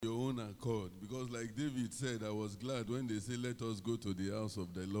accord. Because like David said, I was glad when they say, let us go to the house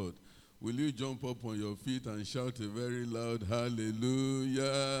of the Lord. Will you jump up on your feet and shout a very loud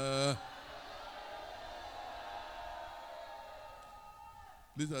hallelujah?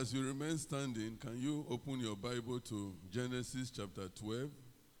 Please, as you remain standing, can you open your Bible to Genesis chapter 12?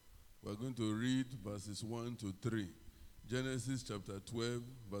 We're going to read verses 1 to 3. Genesis chapter 12,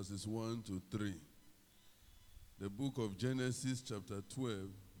 verses 1 to 3. The book of Genesis chapter 12,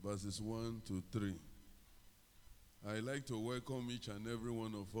 verses 1 to 3. I'd like to welcome each and every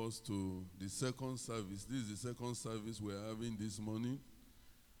one of us to the second service. This is the second service we're having this morning.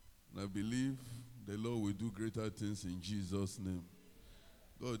 And I believe the Lord will do greater things in Jesus' name.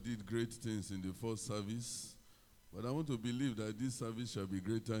 God did great things in the first service, but I want to believe that this service shall be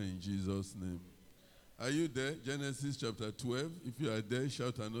greater in Jesus' name. Are you there? Genesis chapter 12. If you are there,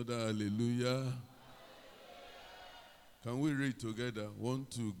 shout another hallelujah. Can we read together? 1,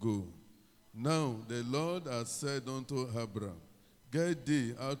 2, go. Now the Lord has said unto Abram, get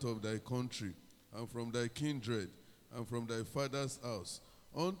thee out of thy country, and from thy kindred, and from thy father's house,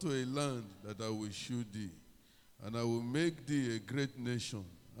 unto a land that I will shew thee. And I will make thee a great nation,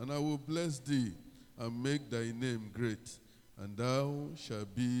 and I will bless thee, and make thy name great, and thou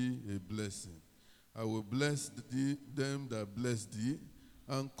shalt be a blessing. I will bless thee, them that bless thee,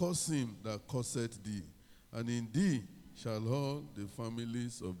 and curse him that curseth thee. And in thee shall all the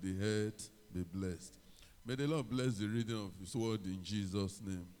families of the earth be blessed. May the Lord bless the reading of his word in Jesus'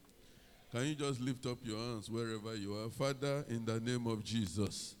 name. Can you just lift up your hands wherever you are? Father, in the name of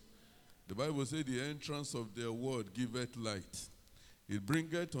Jesus. The Bible says the entrance of their word giveth light. It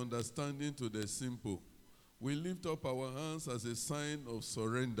bringeth understanding to the simple. We lift up our hands as a sign of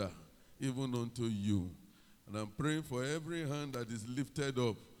surrender, even unto you. And I'm praying for every hand that is lifted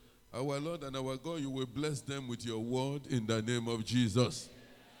up. Our Lord and our God, you will bless them with your word in the name of Jesus.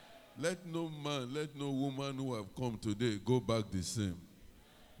 Let no man, let no woman who have come today go back the same.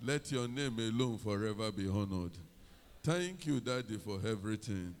 Let your name alone forever be honored. Thank you, Daddy, for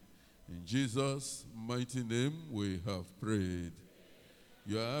everything. In Jesus' mighty name we have prayed.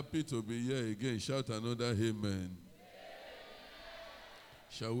 You are happy to be here again. Shout another amen.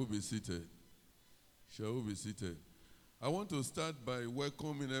 Shall we be seated? Shall we be seated? I want to start by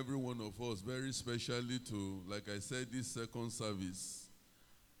welcoming every one of us very specially to, like I said, this second service.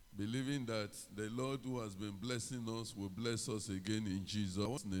 Believing that the Lord who has been blessing us will bless us again in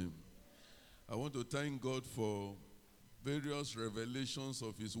Jesus' name. I want to thank God for various revelations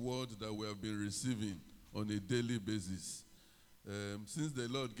of his word that we have been receiving on a daily basis. Since the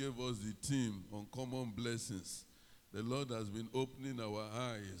Lord gave us the theme on common blessings, the Lord has been opening our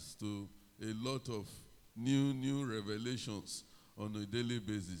eyes to a lot of new revelations on a daily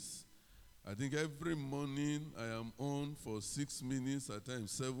basis. I think every morning I am on for 6 minutes, at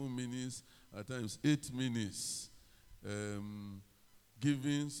times 7 minutes, at times 8 minutes,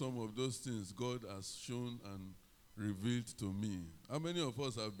 giving some of those things God has shown and revealed to me. How many of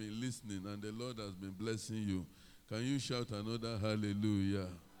us have been listening and the Lord has been blessing you? Can you shout another hallelujah?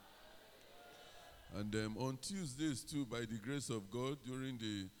 And on Tuesdays too, by the grace of God, during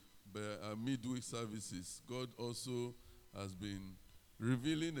the midweek services, God also has been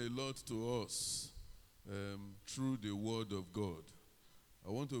revealing a lot to us through the word of God.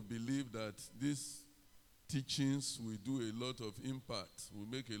 I want to believe that these teachings will do a lot of impact, will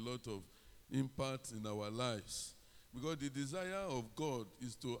make a lot of impact in our lives. Because the desire of God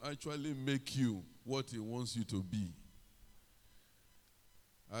is to actually make you what he wants you to be.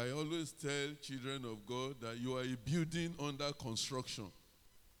 I always tell children of God that you are a building under construction.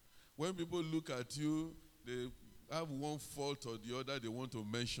 When people look at you, they have one fault or the other they want to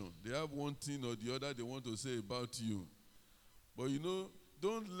mention. They have one thing or the other they want to say about you. But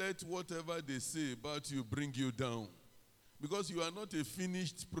don't let whatever they say about you bring you down. Because you are not a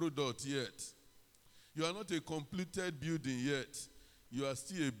finished product yet. You are not a completed building yet. You are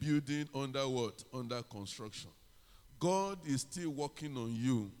still a building under what? Under construction. God is still working on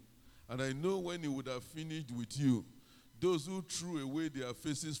you. And I know when he would have finished with you, those who threw away their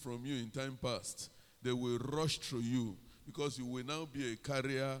faces from you in time past, they will rush through you because you will now be a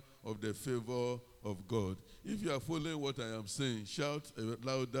carrier of the favor of God. If you are following what I am saying, shout a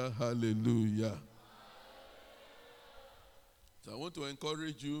louder hallelujah. So I want to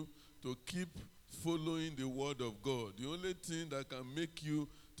encourage you to keep following the word of God. The only thing that can make you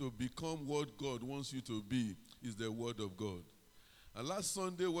to become what God wants you to be is the word of God. And last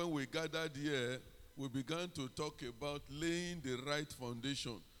Sunday when we gathered here, we began to talk about laying the right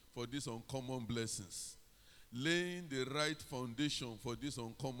foundation for these uncommon blessings. Laying the right foundation for these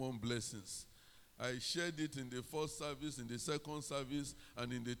uncommon blessings. I shared it in the first service, in the second service,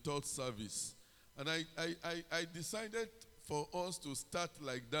 and in the third service. And I decided for us to start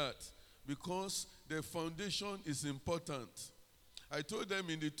like that because the foundation is important. I told them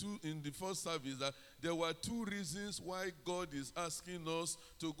in the first service that there were 2 reasons why God is asking us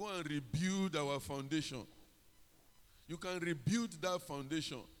to go and rebuild our foundation. You can rebuild that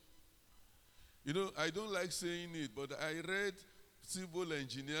foundation. You know, I don't like saying it, but I read civil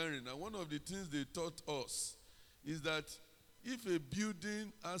engineering, and one of the things they taught us is that if a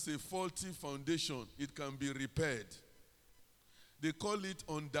building has a faulty foundation, it can be repaired. They call it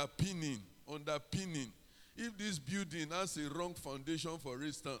underpinning. Underpinning. If this building has a wrong foundation, for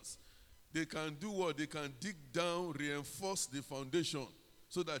instance, they can do what? They can dig down, reinforce the foundation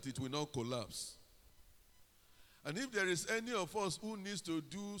so that it will not collapse. And if there is any of us who needs to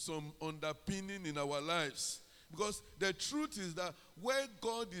do some underpinning in our lives, because the truth is that where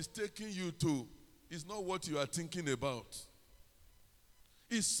God is taking you to is not what you are thinking about.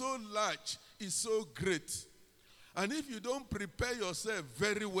 It's so large, it's so great. And if you don't prepare yourself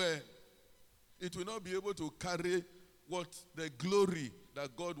very well, it will not be able to carry what the glory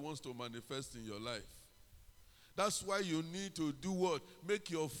that God wants to manifest in your life. That's why you need to do what? Make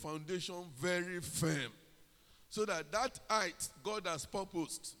your foundation very firm. So that height God has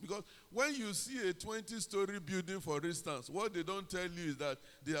purposed. Because when you see a 20-story building, for instance, what they don't tell you is that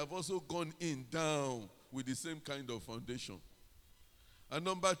they have also gone down with the same kind of foundation. And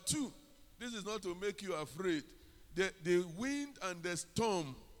number 2, this is not to make you afraid. The wind and the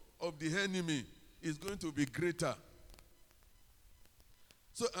storm of the enemy is going to be greater.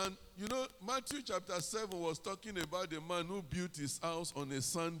 So, and you know, Matthew chapter 7 was talking about the man who built his house on a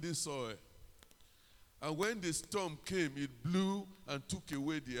sandy soil. And when the storm came, it blew and took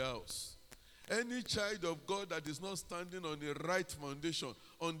away the house. Any child of God that is not standing on the right foundation,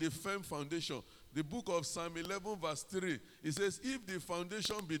 on the firm foundation, the book of Psalm 11 verse 3, it says, if the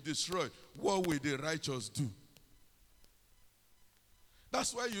foundation be destroyed, what will the righteous do?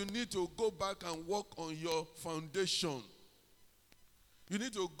 That's why you need to go back and work on your foundation. You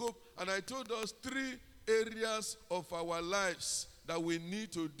need to go, and I told us 3 areas of our lives that we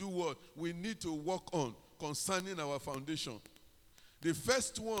need to do what? We need to work on concerning our foundation. The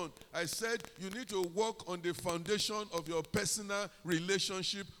first one, I said you need to work on the foundation of your personal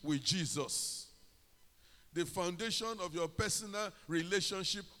relationship with Jesus. The foundation of your personal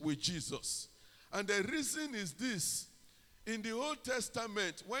relationship with Jesus. And the reason is this. In the Old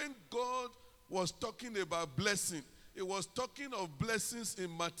Testament, when God was talking about blessing, He was talking of blessings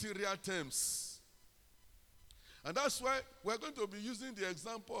in material terms. And that's why we're going to be using the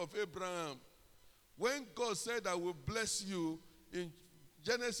example of Abraham. When God said, I will bless you in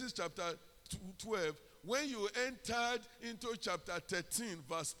Genesis chapter 12, when you entered into chapter 13,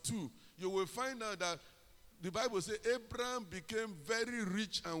 verse 2, you will find out that the Bible says Abraham became very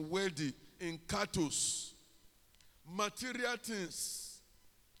rich and wealthy in cattle, material things.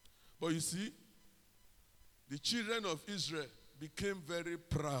 But you see, the children of Israel became very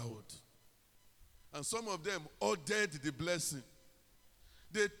proud. And some of them ordered the blessing.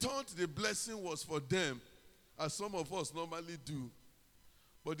 They thought the blessing was for them, as some of us normally do.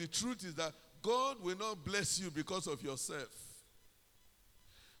 But the truth is that God will not bless you because of yourself.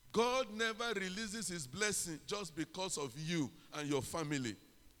 God never releases His blessing just because of you and your family.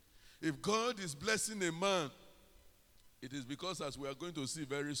 If God is blessing a man, it is because, as we are going to see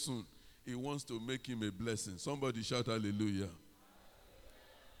very soon, He wants to make him a blessing. Somebody shout hallelujah.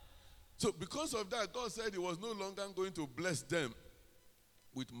 So because of that, God said He was no longer going to bless them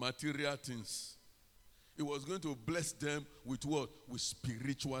with material things. He was going to bless them with what? With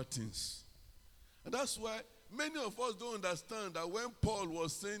spiritual things. And that's why many of us don't understand that when Paul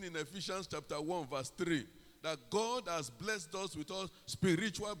was saying in Ephesians chapter 1 verse 3, that God has blessed us with all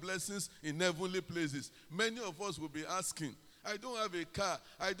spiritual blessings in heavenly places. Many of us will be asking, I don't have a car,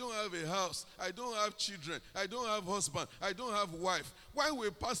 I don't have a house, I don't have children, I don't have husband, I don't have wife. Why will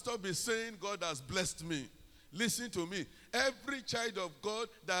pastor be saying God has blessed me? Listen to me. Every child of God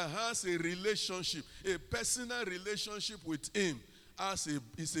that has a relationship, a personal relationship with Him,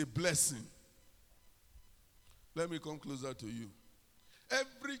 is a blessing. Let me come closer to you.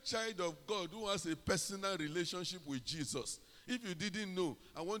 Every child of God who has a personal relationship with Jesus, if you didn't know,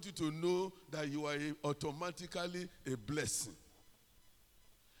 I want you to know that you are automatically a blessing.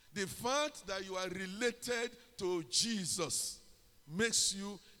 The fact that you are related to Jesus makes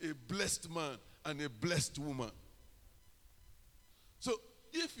you a blessed man and a blessed woman. So,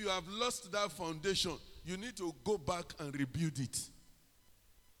 if you have lost that foundation, you need to go back and rebuild it.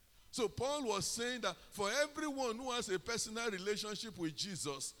 So Paul was saying that for everyone who has a personal relationship with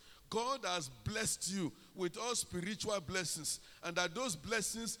Jesus, God has blessed you with all spiritual blessings, and that those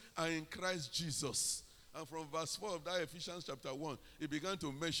blessings are in Christ Jesus. And from verse 4 of that Ephesians chapter 1, he began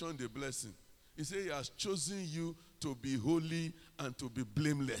to mention the blessing. He said he has chosen you to be holy and to be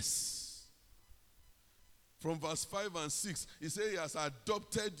blameless. From verse 5 and 6, he said he has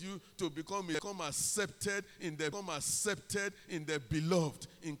adopted you to become accepted in the beloved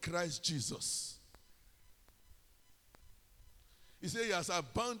in Christ Jesus. He said he has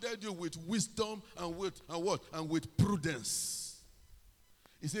abounded you with wisdom and with prudence.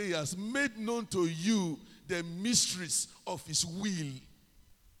 He said he has made known to you the mysteries of his will.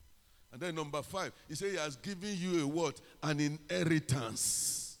 And then number 5, he said he has given you a what? An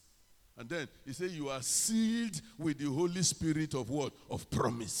inheritance. And then he said you are sealed with the Holy Spirit of what? Of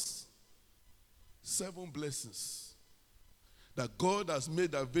promise. 7 blessings that God has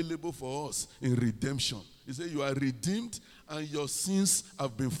made available for us in redemption. He said you are redeemed and your sins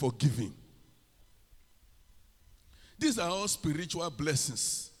have been forgiven. These are all spiritual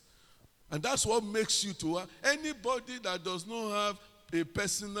blessings. And that's what makes you to anybody that does not have a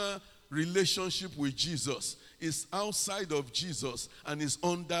personal relationship with Jesus is outside of Jesus and is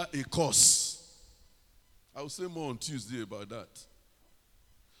under a curse. I'll say more on Tuesday about that.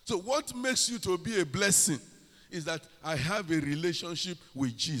 So what makes you to be a blessing is that I have a relationship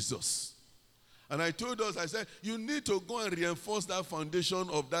with Jesus. And I told us, I said, you need to go and reinforce that foundation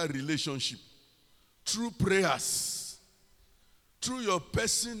of that relationship through prayers, through your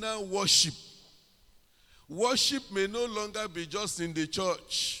personal worship. Worship may no longer be just in the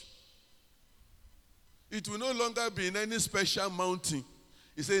church. It will no longer be in any special mountain.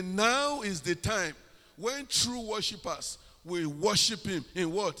 He said, now is the time when true worshipers will worship him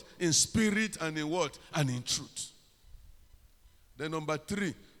in what? In spirit and in what? And in truth. Then number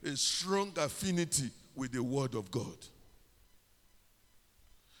 3, a strong affinity with the word of God.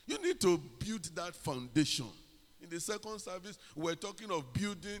 You need to build that foundation. In the second service, we're talking of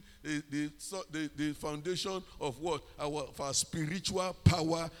building the foundation of what? Of our spiritual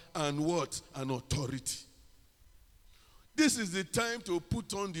power and what? And authority. This is the time to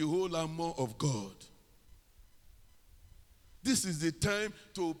put on the whole armor of God. This is the time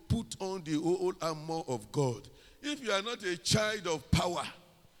to put on the whole armor of God. If you are not a child of power,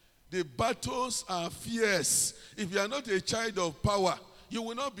 the battles are fierce. If you are not a child of power, you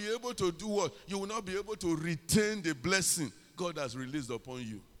will not be able to do what? You will not be able to retain the blessing God has released upon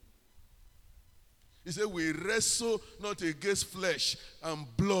you. He said, we wrestle not against flesh and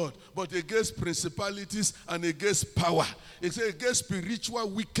blood, but against principalities and against power. He said, against spiritual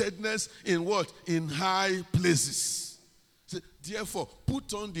wickedness in what? In high places. He said, therefore,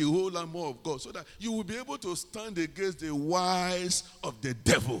 put on the whole armor of God so that you will be able to stand against the wiles of the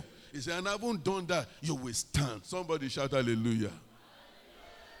devil. He said, and having done that, you will stand. Somebody shout hallelujah.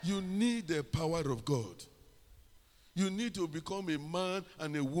 You need the power of God. You need to become a man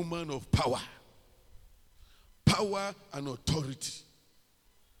and a woman of power. Power and authority.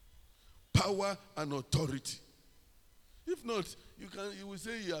 Power and authority. If not, you will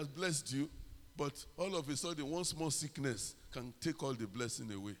say he has blessed you, but all of a sudden, one small sickness can take all the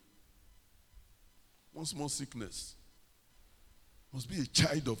blessing away. One small sickness. Must be a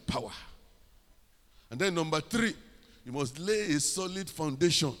child of power. And then number 3, you must lay a solid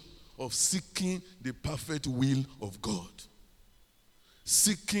foundation of seeking the perfect will of God.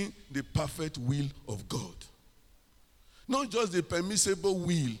 Seeking the perfect will of God. Not just the permissible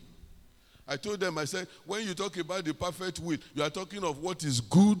will. I told them, I said, when you talk about the perfect will, you are talking of what is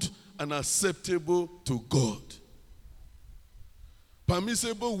good and acceptable to God.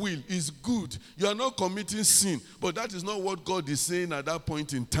 Permissible will is good. You are not committing sin, but that is not what God is saying at that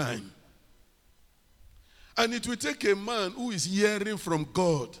point in time. And it will take a man who is hearing from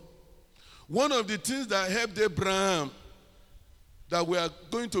God. One of the things that helped Abraham that we are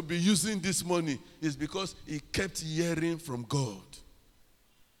going to be using this morning is because he kept hearing from God.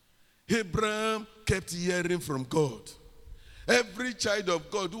 Abraham kept hearing from God. Every child of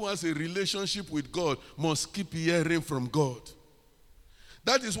God who has a relationship with God must keep hearing from God.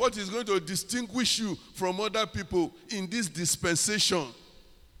 That is what is going to distinguish you from other people in this dispensation.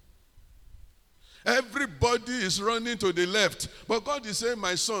 Everybody is running to the left, but God is saying,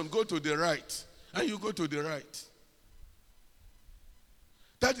 my son, go to the right. And you go to the right.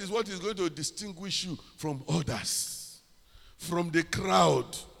 That is what is going to distinguish you from others, from the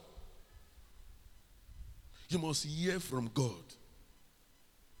crowd. You must hear from God.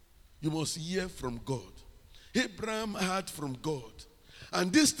 You must hear from God. Abraham heard from God.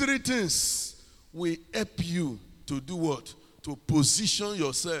 And these 3 things will help you to do what? To position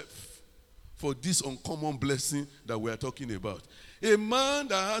yourself for this uncommon blessing that we are talking about. A man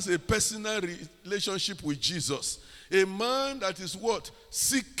that has a personal relationship with Jesus. A man that is what?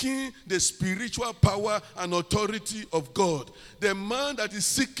 Seeking the spiritual power and authority of God. The man that is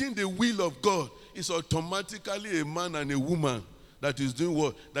seeking the will of God is automatically a man and a woman that is doing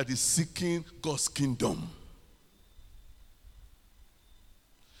what? That is seeking God's kingdom.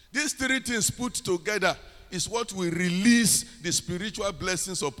 These three things put together is what will release the spiritual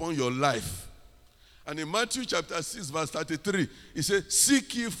blessings upon your life. And in Matthew chapter 6 verse 33, he said,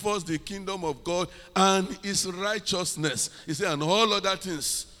 seek ye first the kingdom of God and his righteousness. He said, and all other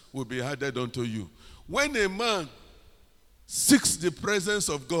things will be added unto you. When a man seeks the presence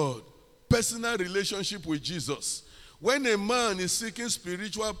of God, personal relationship with Jesus, when a man is seeking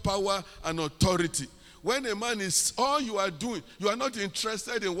spiritual power and authority, when a man is, all you are doing, you are not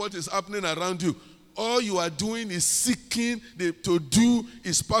interested in what is happening around you. All you are doing is seeking to do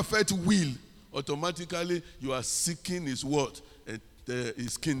his perfect will. Automatically, you are seeking his word and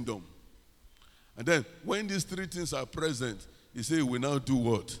his kingdom. And then, when these three things are present, he says, we now do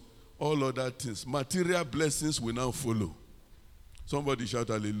what? All other things. Material blessings will now follow. Somebody shout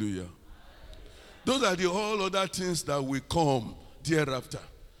hallelujah. Those are the all other things that will come thereafter.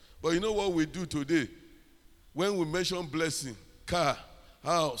 But you know what we do today? When we mention blessing, car,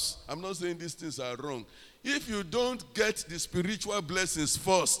 house, I'm not saying these things are wrong. If you don't get the spiritual blessings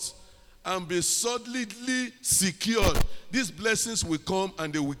first and be solidly secured, these blessings will come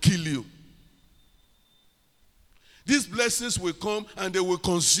and they will kill you. These blessings will come and they will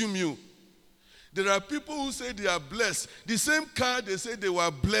consume you. There are people who say they are blessed. The same car they say they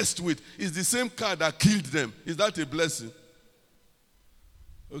were blessed with is the same car that killed them. Is that a blessing?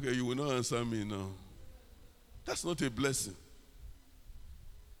 Okay, you will not answer me now. That's not a blessing.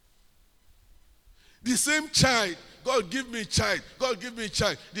 The same child, God give me child, God give me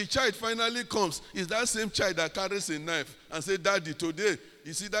child. The child finally comes. Is that same child that carries a knife and say, Daddy, today,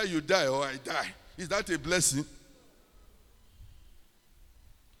 it's either you die or I die. Is that a blessing?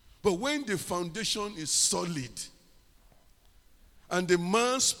 But when the foundation is solid and the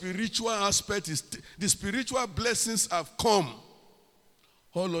man's spiritual aspect is, the spiritual blessings have come,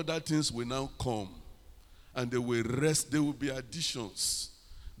 all other things will now come and they will rest. There will be additions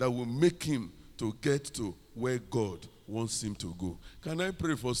that will make him to get to where God wants him to go. Can I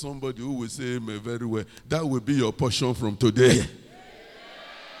pray for somebody who will say amen very well? That will be your portion from today.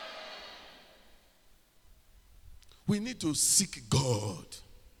 We need to seek God.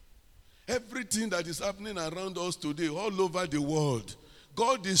 Everything that is happening around us today, all over the world,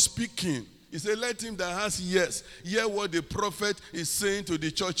 God is speaking. He said, let him that has ears hear what the prophet is saying to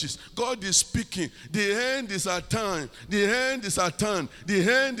the churches. God is speaking. The end is at hand. The end is at hand.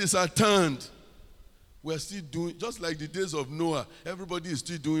 The end is at hand. We're still doing, just like the days of Noah, everybody is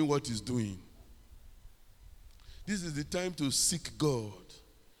still doing what he's doing. This is the time to seek God.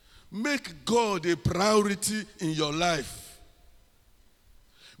 Make God a priority in your life.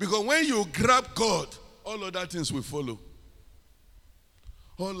 Because when you grab God, all other things will follow.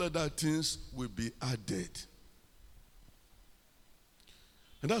 All other things will be added.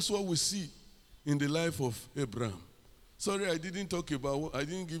 And that's what we see in the life of Abraham. Sorry, I didn't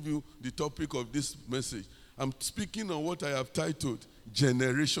give you the topic of this message. I'm speaking on what I have titled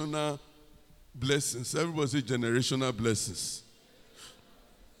generational blessings. Everybody say generational blessings.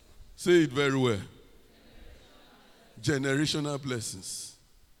 Say it very well. Generational blessings.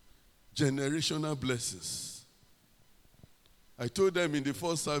 Generational blessings. I told them in the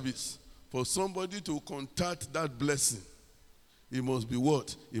first service, for somebody to contact that blessing, he must be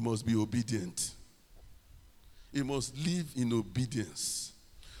what? He must be obedient. He must live in obedience.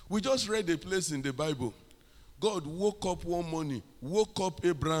 We just read a place in the Bible. God woke up one morning, woke up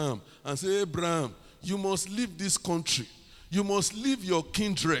Abraham and said, Abraham, you must leave this country. You must leave your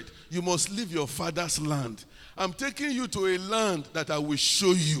kindred. You must leave your father's land. I'm taking you to a land that I will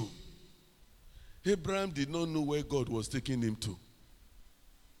show you. Abraham did not know where God was taking him to.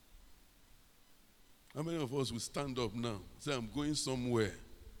 How many of us will stand up now, say, I'm going somewhere.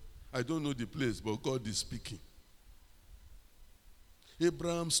 I don't know the place, but God is speaking.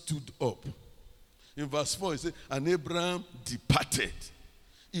 Abraham stood up. In verse 4, he said, and Abraham departed.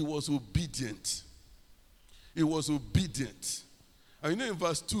 He was obedient. He was obedient. And you know in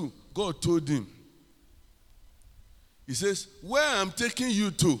verse 2, God told him, he says, where I'm taking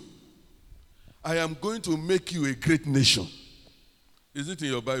you to, I am going to make you a great nation. Is it in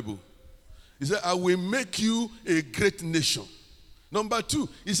your Bible? He said, I will make you a great nation. Number 2,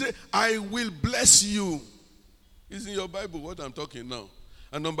 he said, I will bless you. It's in your Bible what I'm talking now.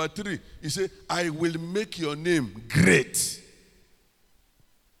 And number 3, he said, I will make your name great.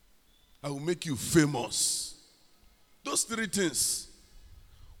 I will make you famous. Those three things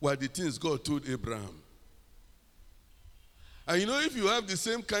were the things God told Abraham. And you know, if you have the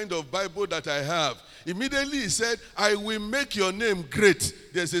same kind of Bible that I have, immediately he said, I will make your name great.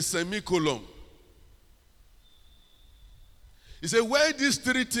 There's a semicolon. He said, where these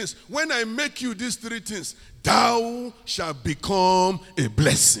three things, when I make you these three things, thou shalt become a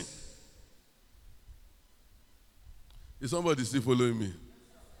blessing. Is somebody still following me?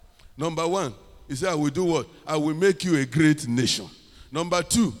 Number one, he said, I will do what? I will make you a great nation. Number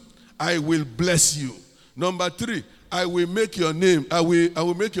two, I will bless you. Number three, I will make your name, I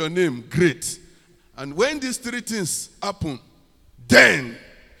will make your name great. And when these three things happen, then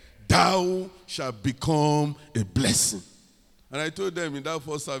thou shalt become a blessing. And I told them in that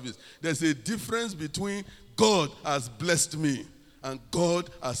first service, there's a difference between God has blessed me and God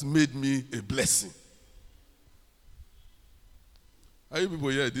has made me a blessing. Are you people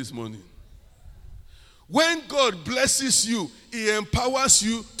here this morning? When God blesses you, he empowers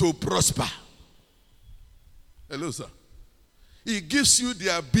you to prosper. Hello, sir. He gives you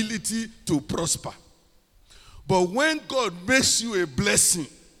the ability to prosper. But when God makes you a blessing,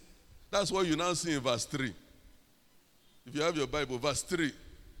 that's what you now see in verse 3. If you have your Bible, verse 3.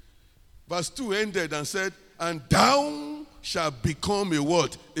 Verse 2 ended and said, and thou shalt become a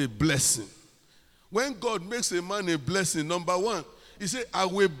what? A blessing. When God makes a man a blessing, number one, he said, I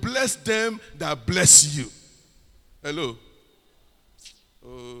will bless them that bless you. Hello?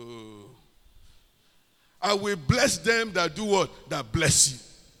 Oh. I will bless them that do what? That bless you.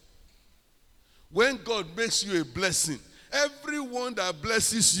 When God makes you a blessing, everyone that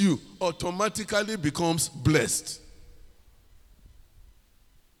blesses you automatically becomes blessed.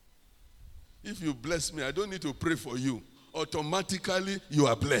 If you bless me, I don't need to pray for you. Automatically, you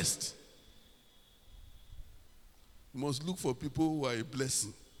are blessed. You must look for people who are a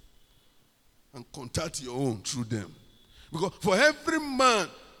blessing and contact your own through them. Because for every man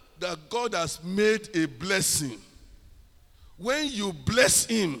that God has made a blessing, when you bless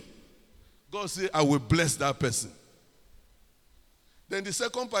him, God says, I will bless that person. Then the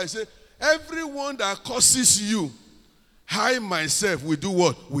second part, he says, everyone that curses you, I myself will do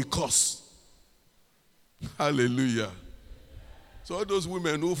what? We curse. Hallelujah. So all those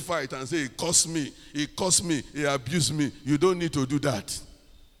women who fight and say, he cursed me, he abused me, you don't need to do that.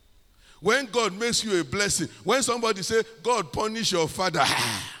 When God makes you a blessing, when somebody says, God punish your father,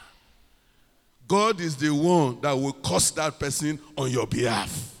 God is the one that will curse that person on your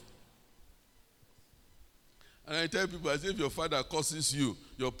behalf. And I tell people, as if your father curses you,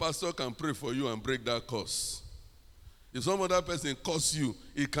 your pastor can pray for you and break that curse. If some other person curses you,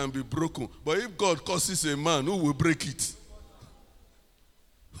 it can be broken. But if God curses a man, who will break it?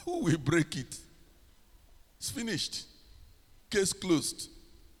 Who will break it? It's finished. Case closed.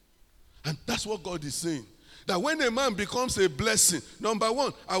 And that's what God is saying. That when a man becomes a blessing, number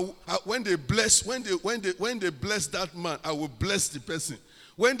one, when they bless that man, I will bless the person.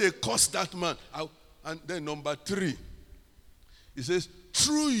 When they curse that man, and then number three, he says,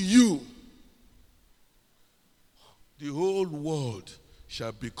 through you, the whole world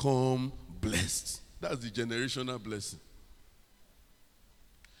shall become blessed. That's the generational blessing.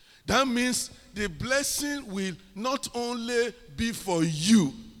 That means the blessing will not only be for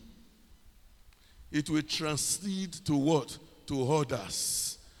you, it will transcend to what? To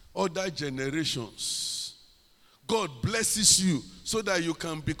others, other generations. God blesses you so that you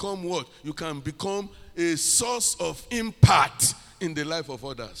can become what? You can become a source of impact in the life of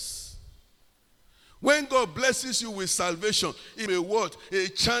others. When God blesses you with salvation, it may what? A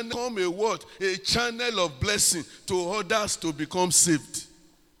channel of blessing to others to become saved.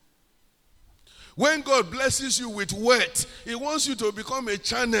 When God blesses you with wealth, he wants you to become a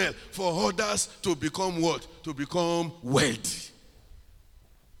channel for others to become what? To become wealthy.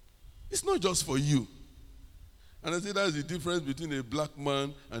 It's not just for you. And I say that's the difference between a black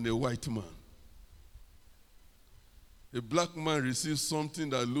man and a white man. A black man receives something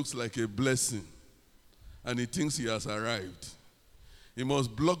that looks like a blessing, and he thinks he has arrived. He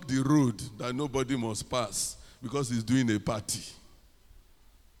must block the road that nobody must pass because he's doing a party.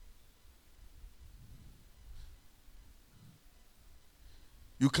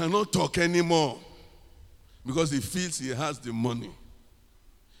 You cannot talk anymore because he feels he has the money.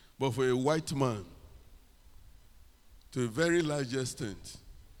 But for a white man, to a very large extent,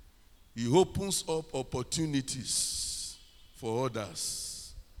 he opens up opportunities for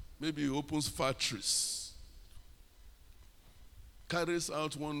others. Maybe he opens factories, carries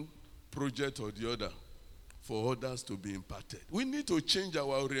out one project or the other for others to be imparted. We need to change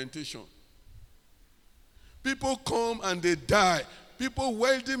our orientation. People come and they die.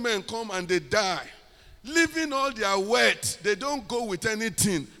 Wealthy men come and they die. Leaving all their wealth, they don't go with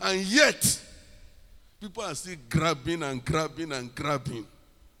anything, and yet people are still grabbing and grabbing and grabbing.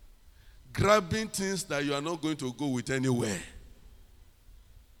 Grabbing things that you are not going to go with anywhere.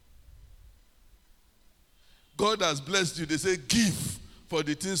 God has blessed you. They say, give for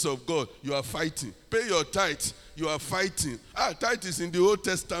the things of God. You are fighting. Pay your tithe. You are fighting. Tithe is in the Old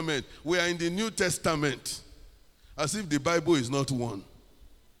Testament. We are in the New Testament. As if the Bible is not one.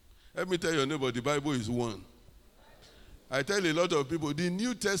 Let me tell your neighbor, the Bible is one. I tell a lot of people, the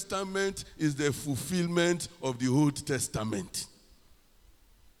New Testament is the fulfillment of the Old Testament.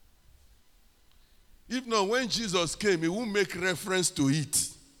 If not, when Jesus came, he won't make reference to it.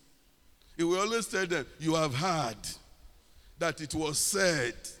 He will always tell them, you have heard that it was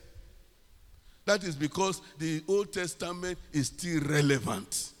said. That is because the Old Testament is still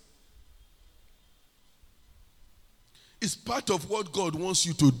relevant. It's part of what God wants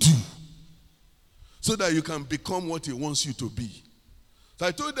you to do so that you can become what he wants you to be. So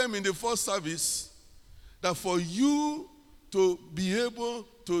I told them in the first service that for you to be able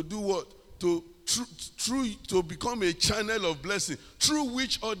to do what? To become a channel of blessing through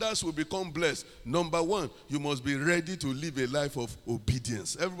which others will become blessed. Number one, you must be ready to live a life of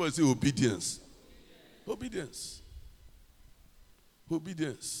obedience. Everybody say obedience. Obedience.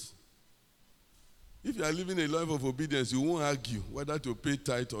 Obedience. If you are living a life of obedience, you won't argue whether to pay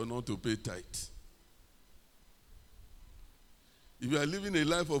tithe or not to pay tithe. If you are living a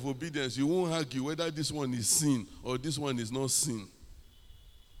life of obedience, you won't argue whether this one is sin or this one is not sin.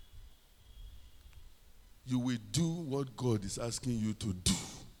 You will do what God is asking you to do.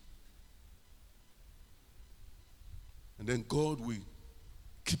 And then God will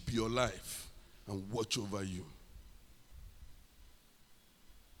keep your life and watch over you.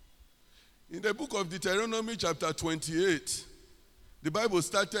 In the book of Deuteronomy chapter 28, the Bible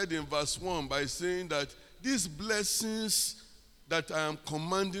started in verse 1 by saying that these blessings that I am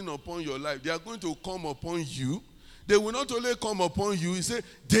commanding upon your life, they are going to come upon you. They will not only come upon you, he said,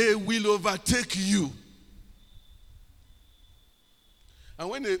 they will overtake you. And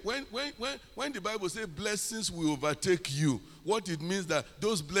when the Bible says blessings will overtake you, what it means that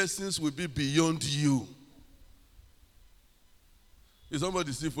those blessings will be beyond you. Is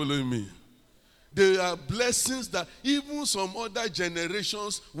somebody still following me? There are blessings that even some other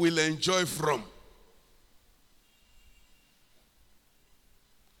generations will enjoy from.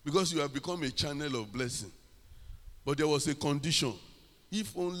 Because you have become a channel of blessing. But there was a condition.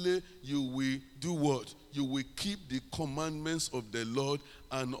 If only you will do what? You will keep the commandments of the Lord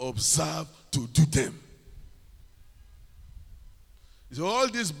and observe to do them. So all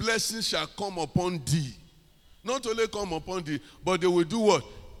these blessings shall come upon thee. Not only come upon thee, but they will do what?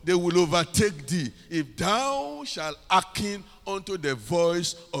 They will overtake thee, if thou shalt hearken unto the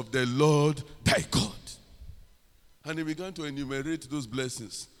voice of the Lord thy God. And he began to enumerate those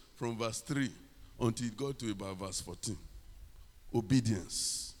blessings from verse 3 until it got to about verse 14.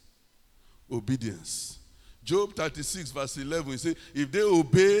 Obedience. Obedience. Job 36 verse 11, he said, if they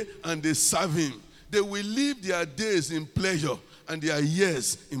obey and they serve him, they will live their days in pleasure and their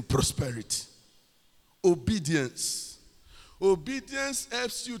years in prosperity. Obedience. Obedience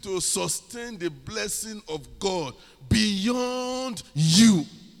helps you to sustain the blessing of God beyond you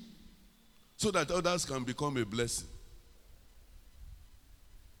so that others can become a blessing.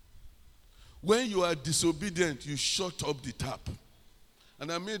 When you are disobedient, you shut up the tap.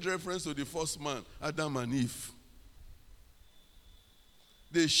 And I made reference to the first man, Adam and Eve.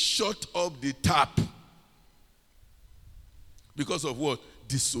 They shut up the tap. Because of what?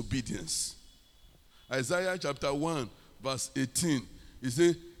 Disobedience. Isaiah chapter 1, verse 18. He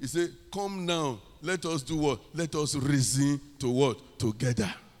said, come now, let us do what? Let us reason to what?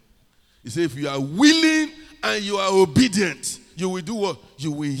 Together. He said, if you are willing and you are obedient, you will do what?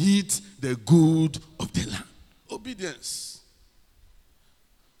 You will eat the good of the land. Obedience.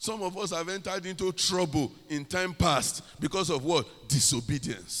 Some of us have entered into trouble in time past because of what?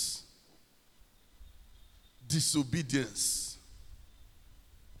 Disobedience. Disobedience.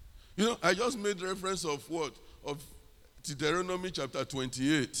 You know, I just made reference of what? Of Deuteronomy chapter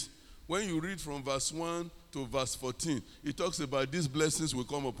 28. When you read from verse 1 to verse 14, it talks about these blessings will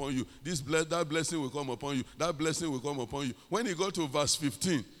come upon you. That blessing will come upon you. That blessing will come upon you. When he got to verse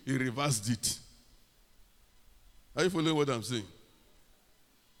 15, he reversed it. Are you following what I'm saying?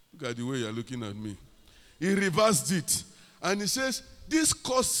 Look at the way you're looking at me. He reversed it. And he says, these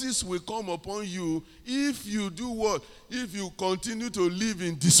curses will come upon you if you do what? If you continue to live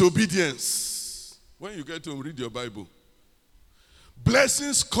in disobedience. When you get home, read your Bible.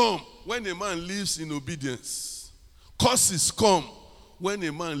 Blessings come when a man lives in obedience. Curses come when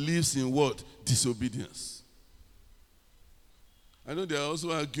a man lives in what? Disobedience. I know there are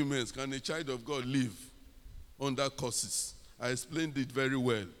also arguments. Can a child of God live under curses? I explained it very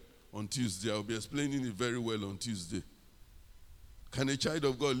well on Tuesday. I'll be explaining it very well on Tuesday. Can a child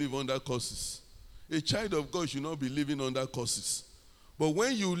of God live under curses? A child of God should not be living under curses. But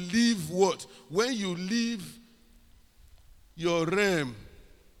when you leave what? When you leave your realm,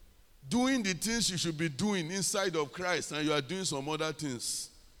 doing the things you should be doing inside of Christ, and you are doing some other things,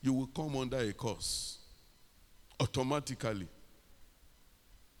 you will come under a curse. Automatically.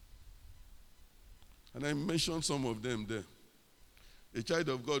 And I mentioned some of them there. A child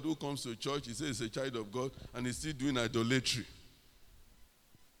of God who comes to church, he says he's a child of God, and he's still doing idolatry.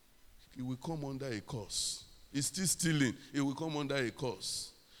 He will come under a curse. He's still stealing. He will come under a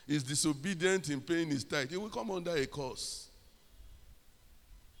curse. He's disobedient in paying his tithe. He will come under a curse.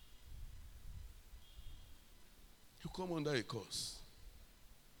 He will come under a curse.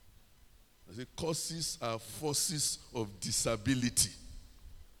 I say curses are forces of disability.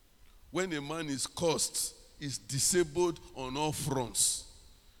 When a man is cursed, is disabled on all fronts.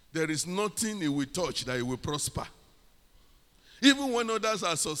 There is nothing he will touch that he will prosper. Even when others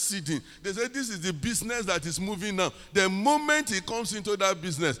are succeeding, they say this is the business that is moving now. The moment he comes into that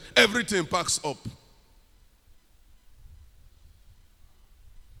business, everything packs up.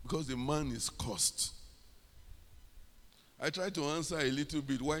 Because the man is cursed. I try to answer a little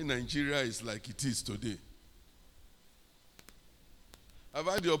bit why Nigeria is like it is today. I've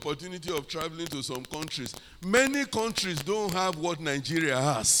had the opportunity of traveling to some countries. Many countries don't have what Nigeria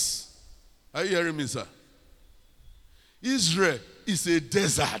has. Are you hearing me, sir? Israel is a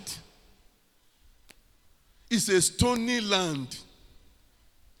desert. It's a stony land.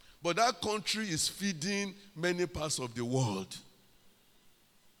 But that country is feeding many parts of the world.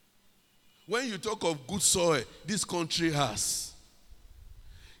 When you talk of good soil, this country has.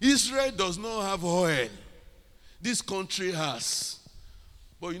 Israel does not have oil. This country has.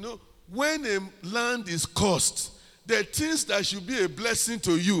 But you know, when a land is cursed, the things that should be a blessing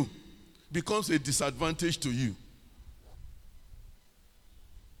to you becomes a disadvantage to you.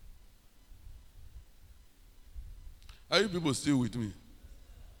 Are you people still with me?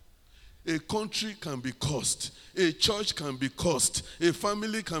 A country can be cursed. A church can be cursed. A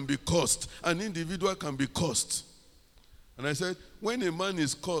family can be cursed. An individual can be cursed. And I said, when a man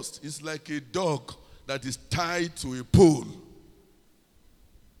is cursed, it's like a dog that is tied to a pole.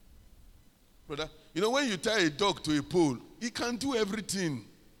 Brother, you know when you tie a dog to a pole, he can do everything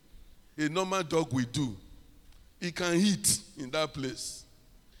a normal dog will do. He can eat in that place.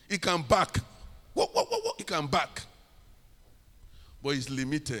 He can bark. He can bark. But he's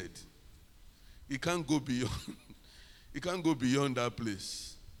limited. He can't go beyond. He can't go beyond that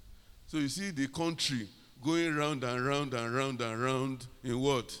place. So you see the country going round and round and round and round in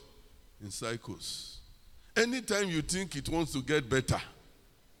what? In cycles. Anytime you think it wants to get better,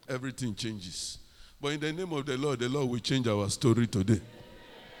 everything changes. But in the name of the Lord will change our story today.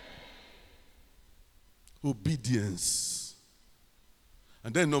 Obedience.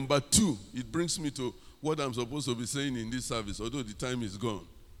 And then number 2, it brings me to what I'm supposed to be saying in this service, although the time is gone.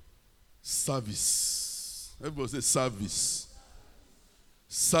 Service. Everybody say service.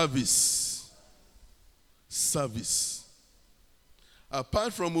 Service. Service.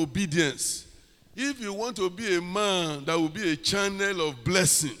 Apart from obedience, if you want to be a man that will be a channel of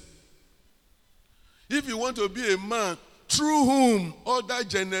blessing, if you want to be a man through whom other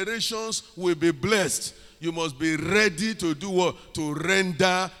generations will be blessed, you must be ready to do what? To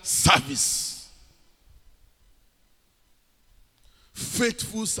render service.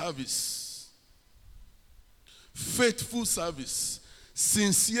 Faithful service. Faithful service.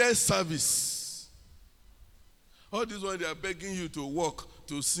 Sincere service. All this one they are begging you to work,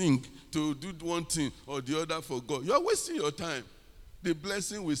 to sing, to do one thing or the other for God. You are wasting your time. The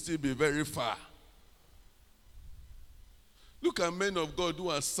blessing will still be very far. Look at men of God who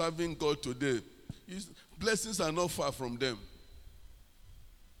are serving God today. Blessings are not far from them.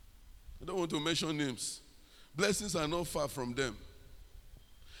 I don't want to mention names. Blessings are not far from them.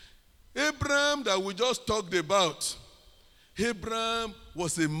 Abraham that we just talked about, Abraham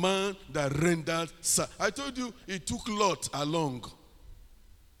was a man that rendered. I told you he took Lot along.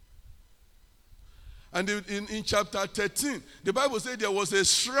 And in chapter 13, the Bible said there was a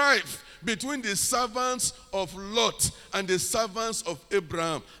strife between the servants of Lot and the servants of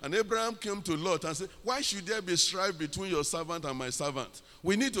Abraham. And Abraham came to Lot and said, why should there be strife between your servant and my servant?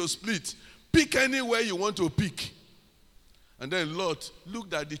 We need to split. Pick anywhere you want to pick. And then Lot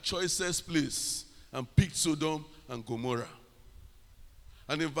looked at the choicest place and picked Sodom and Gomorrah.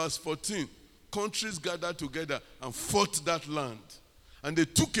 And in verse 14, countries gathered together and fought that land. And they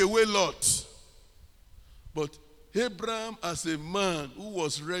took away Lot. But Abraham, as a man who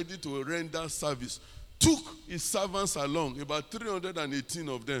was ready to render service, took his servants along, about 318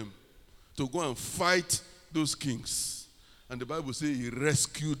 of them, to go and fight those kings. And the Bible says he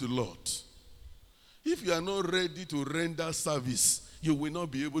rescued Lot. If you are not ready to render service, you will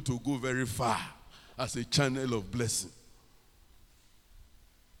not be able to go very far as a channel of blessing.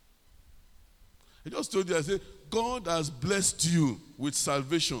 I just told you, I said, God has blessed you with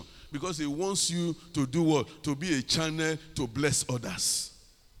salvation because he wants you to do what? To be a channel to bless others.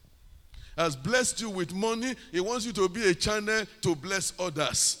 Has blessed you with money, he wants you to be a channel to bless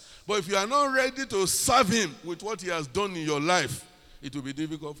others. But if you are not ready to serve him with what he has done in your life, it will be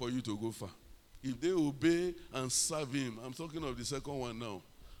difficult for you to go far. If they obey and serve him, I'm talking of the second one now,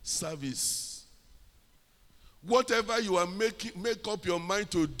 service. Whatever you are make up your mind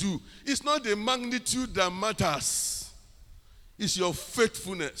to do, it's not the magnitude that matters. It's your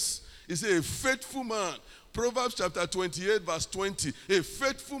faithfulness. It's a faithful man. Proverbs chapter 28 verse 20. A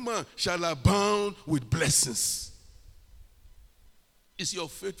faithful man shall abound with blessings. It's your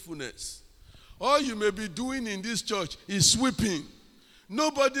faithfulness. All you may be doing in this church is sweeping.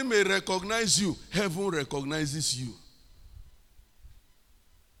 Nobody may recognize you. Heaven recognizes you.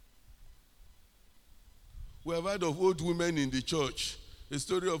 We have heard of old women in the church. A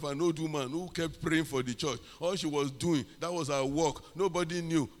story of an old woman who kept praying for the church. All she was doing, that was her work. Nobody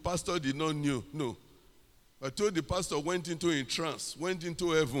knew. Pastor did not know. No. I told the pastor went into a trance, went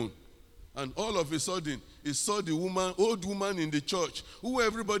into heaven. And all of a sudden, he saw the woman, old woman in the church, who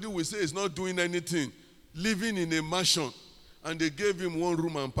everybody will say is not doing anything, living in a mansion. And they gave him one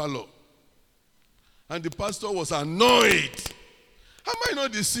room and parlor. And the pastor was annoyed. Am I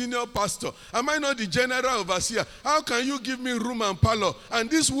not the senior pastor? Am I not the general overseer? How can you give me room and parlor? And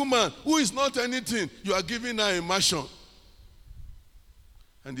this woman, who is not anything, you are giving her a mansion.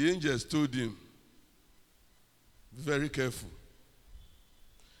 And the angels told him, be very careful.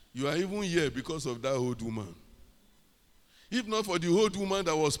 You are even here because of that old woman. If not for the old woman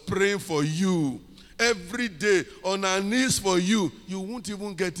that was praying for you every day on her knees for you, you won't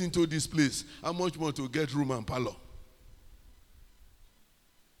even get into this place. How much more to get room and parlor?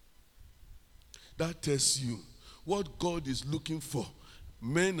 That tells you what God is looking for.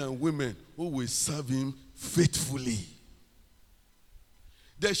 Men and women who will serve him faithfully.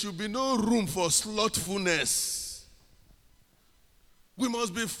 There should be no room for slothfulness. We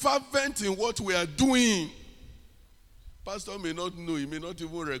must be fervent in what we are doing. Pastor may not know, he may not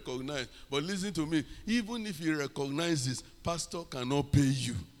even recognize. But listen to me, even if he recognizes, pastor cannot pay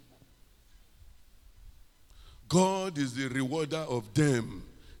you. God is the rewarder of them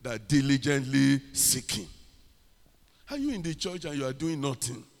that diligently seek him. Are you in the church and you are doing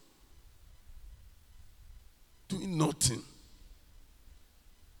nothing? Doing nothing.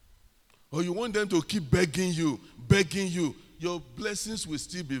 Or you want them to keep begging you, your blessings will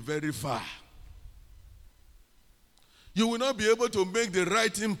still be very far. You will not be able to make the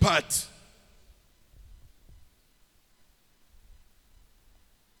right impact.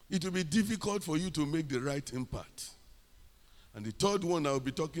 It will be difficult for you to make the right impact. And the third one I will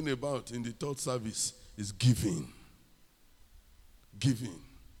be talking about in the third service is giving. Giving.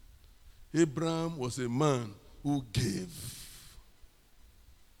 Abraham was a man who gave.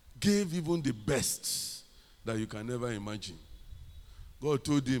 Gave even the best that you can ever imagine. God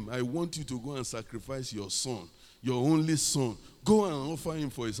told him, I want you to go and sacrifice your son, your only son. Go and offer him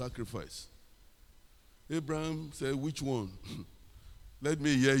for a sacrifice. Abraham said, which one? Let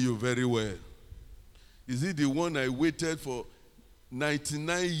me hear you very well. Is it the one I waited for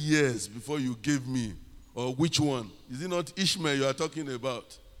 99 years before you gave me? Or which one? Is it not Ishmael you are talking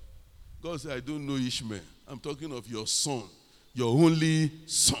about? God said, I don't know Ishmael. I'm talking of your son, your only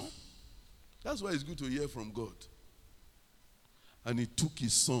son. That's why it's good to hear from God. And he took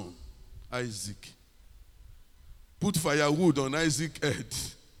his son, Isaac, put firewood on Isaac's head,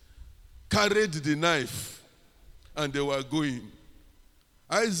 carried the knife, and they were going.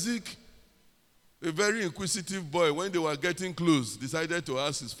 Isaac, a very inquisitive boy, when they were getting close, decided to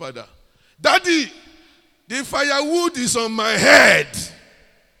ask his father, Daddy, the firewood is on my head.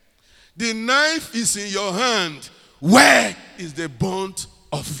 The knife is in your hand. Where is the burnt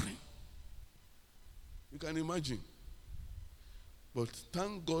offering? You can imagine. But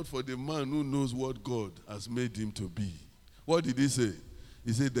thank God for the man who knows what God has made him to be. What did he say?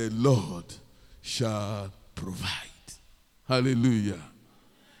 He said, the Lord shall provide. Hallelujah.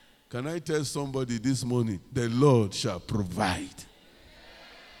 Can I tell somebody this morning, the Lord shall provide.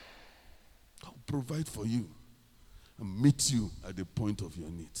 I'll provide for you and meet you at the point of your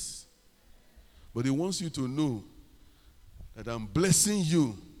needs. But he wants you to know that I'm blessing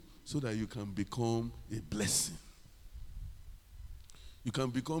you so that you can become a blessing. You can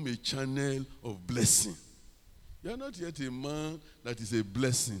become a channel of blessing. You are not yet a man that is a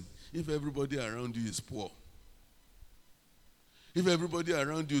blessing if everybody around you is poor. If everybody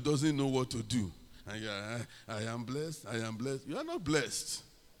around you doesn't know what to do, and I am blessed, I am blessed. You are not blessed.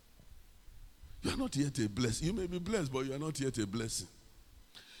 You are not yet a blessing. You may be blessed, but you are not yet a blessing.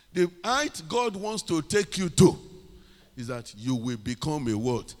 The height God wants to take you to is that you will become a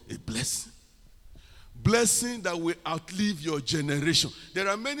what? A blessing. Blessing that will outlive your generation. There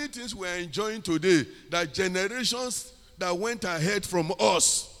are many things we are enjoying today that generations that went ahead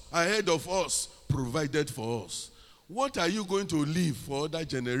of us, provided for us. What are you going to leave for other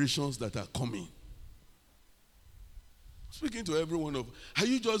generations that are coming? Speaking to every one of us, are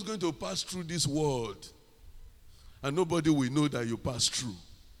you just going to pass through this world and nobody will know that you passed through?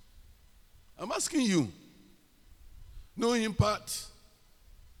 I'm asking you. No impact,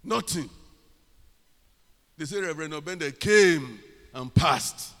 nothing. They say Reverend Obende came and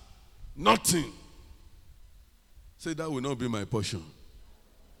passed. Nothing. Say, that will not be my portion.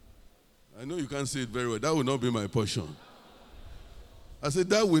 I know you can't say it very well. That will not be my portion. I said,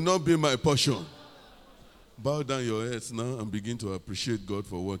 that will not be my portion. Bow down your heads now and begin to appreciate God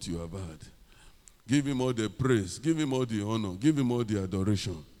for what you have had. Give him all the praise. Give him all the honor. Give him all the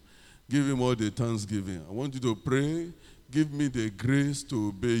adoration. Give him all the thanksgiving. I want you to pray. Give me the grace to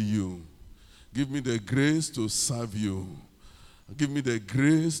obey you. Give me the grace to serve you. Give me the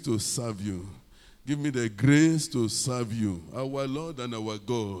grace to serve you. Give me the grace to serve you, our Lord and our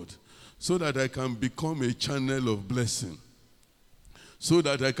God, so that I can become a channel of blessing. So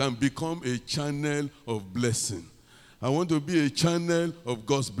that I can become a channel of blessing. I want to be a channel of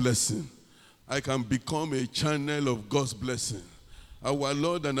God's blessing. I can become a channel of God's blessing. Our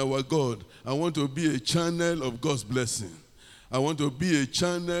Lord and our God, I want to be a channel of God's blessing. I want to be a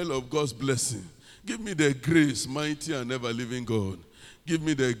channel of God's blessing. Give me the grace, mighty and ever-living God. Give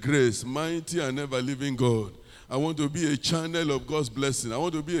me the grace, mighty and ever-living God. I want to be a channel of God's blessing. I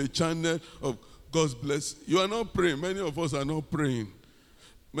want to be a channel of God's blessing. You are not praying. Many of us are not praying.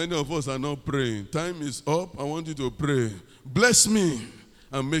 Many of us are not praying. Time is up. I want you to pray. Bless me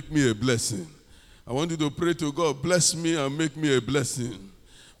and make me a blessing. I want you to pray to God. Bless me and make me a blessing.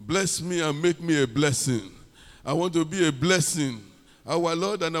 Bless me and make me a blessing. I want to be a blessing. Our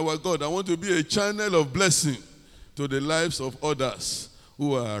Lord and our God, I want to be a channel of blessing to the lives of others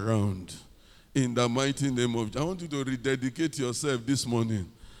who are around. In the mighty name of Jesus. I want you to rededicate yourself this morning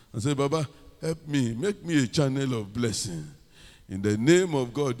and say, Baba, help me. Make me a channel of blessing. In the name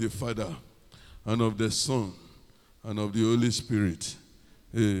of God the Father, and of the Son, and of the Holy Spirit.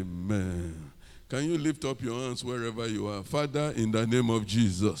 Amen. Can you lift up your hands wherever you are? Father, in the name of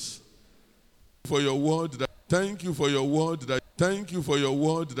Jesus, for your word that thank you for your word that thank you for your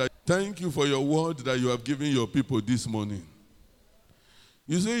word that thank you for your word that you have given your people this morning.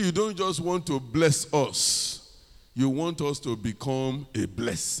 You say you don't just want to bless us, you want us to become a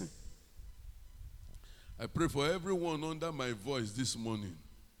blessing. I pray for everyone under my voice this morning,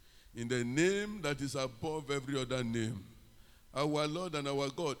 in the name that is above every other name, our Lord and our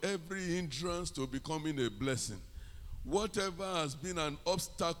God, every hindrance to becoming a blessing, whatever has been an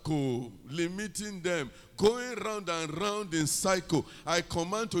obstacle limiting them, going round and round in cycle, I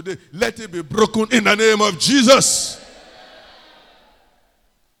command today, let it be broken in the name of Jesus.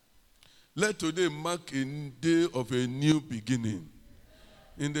 Let today mark a day of a new beginning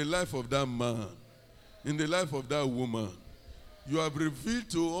in the life of that man, in the life of that woman. You have revealed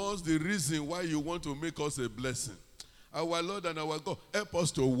to us the reason why you want to make us a blessing. Our Lord and our God, help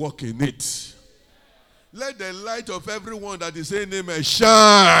us to walk in it. Let the light of everyone that is saying amen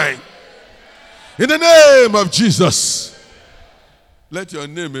shine. In the name of Jesus. Let your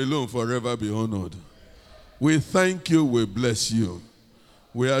name alone forever be honored. We thank you, we bless you.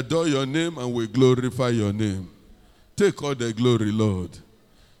 We adore your name and we glorify your name. Take all the glory, Lord.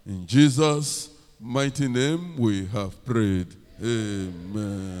 In Jesus' mighty name we have prayed.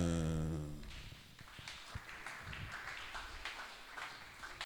 Amen.